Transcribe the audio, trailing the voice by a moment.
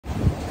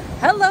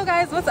Hello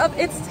guys, what's up?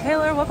 It's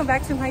Taylor. Welcome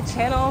back to my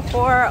channel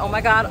for, oh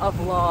my god, a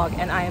vlog.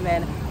 And I am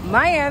in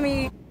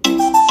Miami.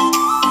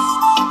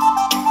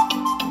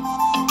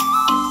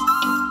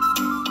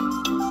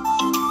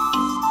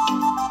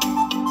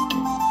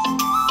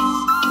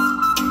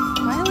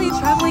 Finally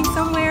traveling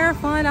somewhere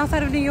fun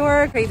outside of New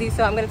York. Crazy.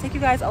 So I'm gonna take you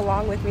guys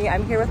along with me.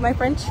 I'm here with my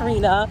friend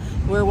Trina.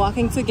 We're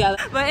walking together.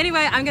 But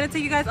anyway, I'm gonna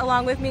take you guys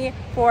along with me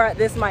for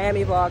this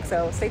Miami vlog.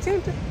 So stay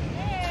tuned.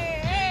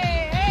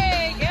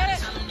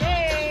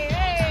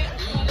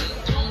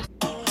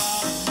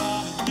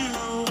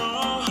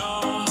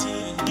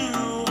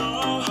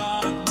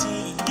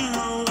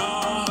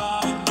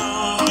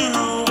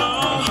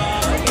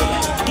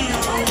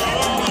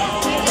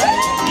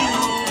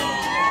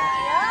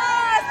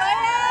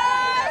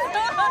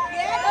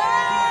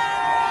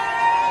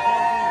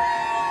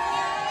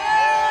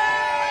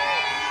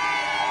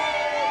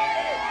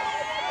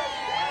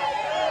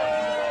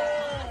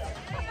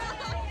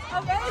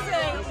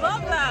 Amazing,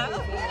 love that. You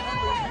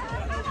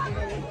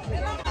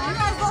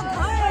guys look good.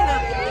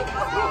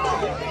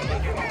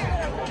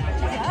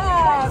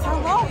 Yes,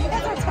 hello, you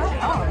guys are turned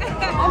up.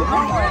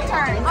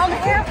 I'm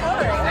here for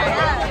it.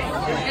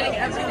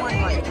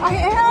 I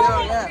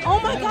am? Oh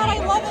my god, I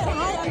love it.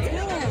 Hi, I'm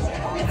Taylor.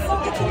 It's so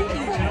good to meet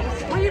you.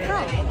 Where are you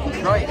from?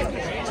 Detroit.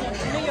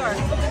 New York.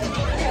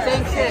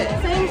 Same shit.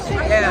 Same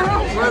shit.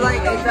 Yeah, we're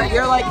like,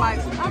 you're like my...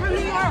 I'm from New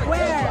York. Where?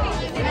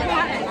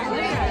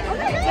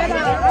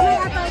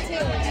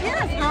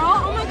 Yes, girl.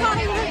 Oh my god,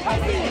 I love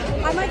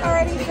pussy. I'm like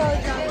already so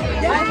drunk.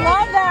 I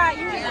love that.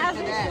 You just asked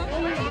me.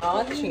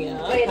 Oh, Trina.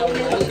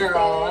 Hello,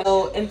 girl.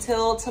 So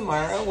until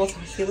tomorrow, we'll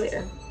talk to you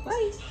later.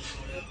 Bye.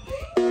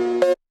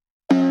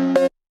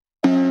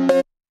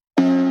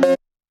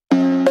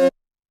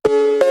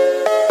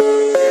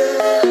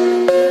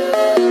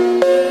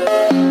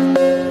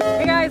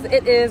 Hey guys,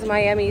 it is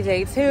Miami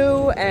day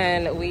 2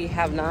 and we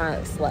have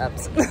not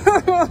slept.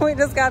 We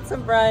just got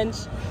some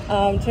brunch.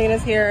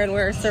 Trina's here and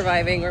we're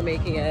surviving, we're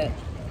making it.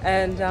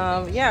 And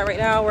yeah, right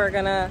now we're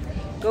gonna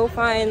go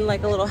find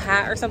like a little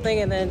hat or something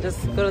and then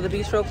just go to the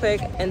beach real quick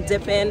and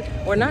dip in.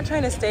 We're not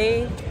trying to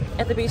stay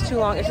at the beach too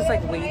long, it's just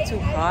like way too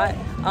hot.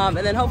 And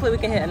then hopefully we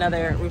can hit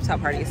another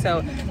rooftop party.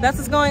 So that's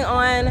what's going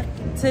on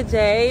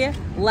today.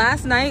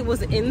 Last night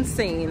was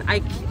insane. I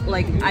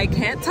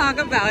can't talk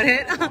about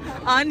it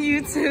on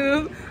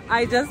YouTube.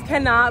 I just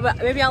cannot, but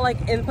maybe I'll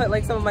like input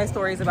like some of my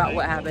stories about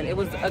what happened. It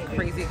was a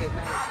crazy good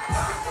night.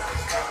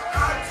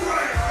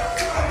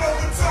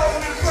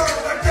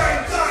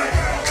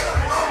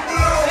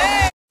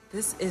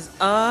 This is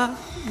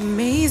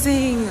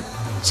amazing.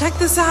 Check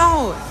this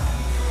out.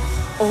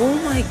 Oh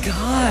my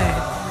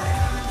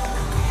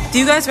god. Do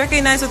you guys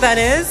recognize what that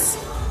is?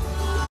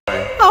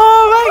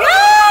 Oh my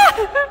god.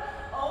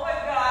 Oh my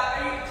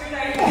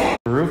god.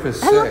 The roof is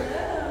sick.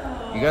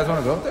 You guys want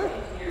to go up there?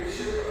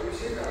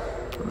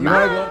 You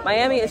want to go?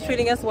 Miami is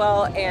treating us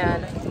well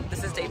and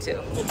this is day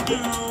 2.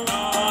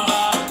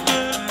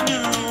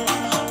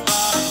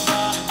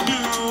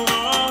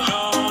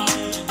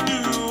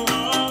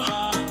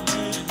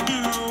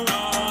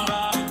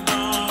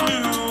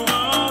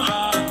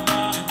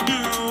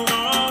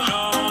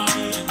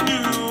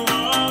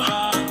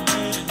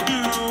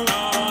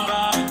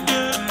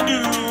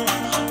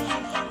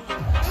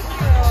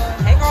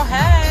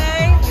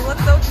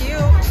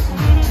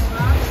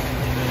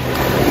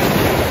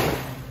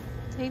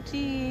 Hey,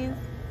 cheese.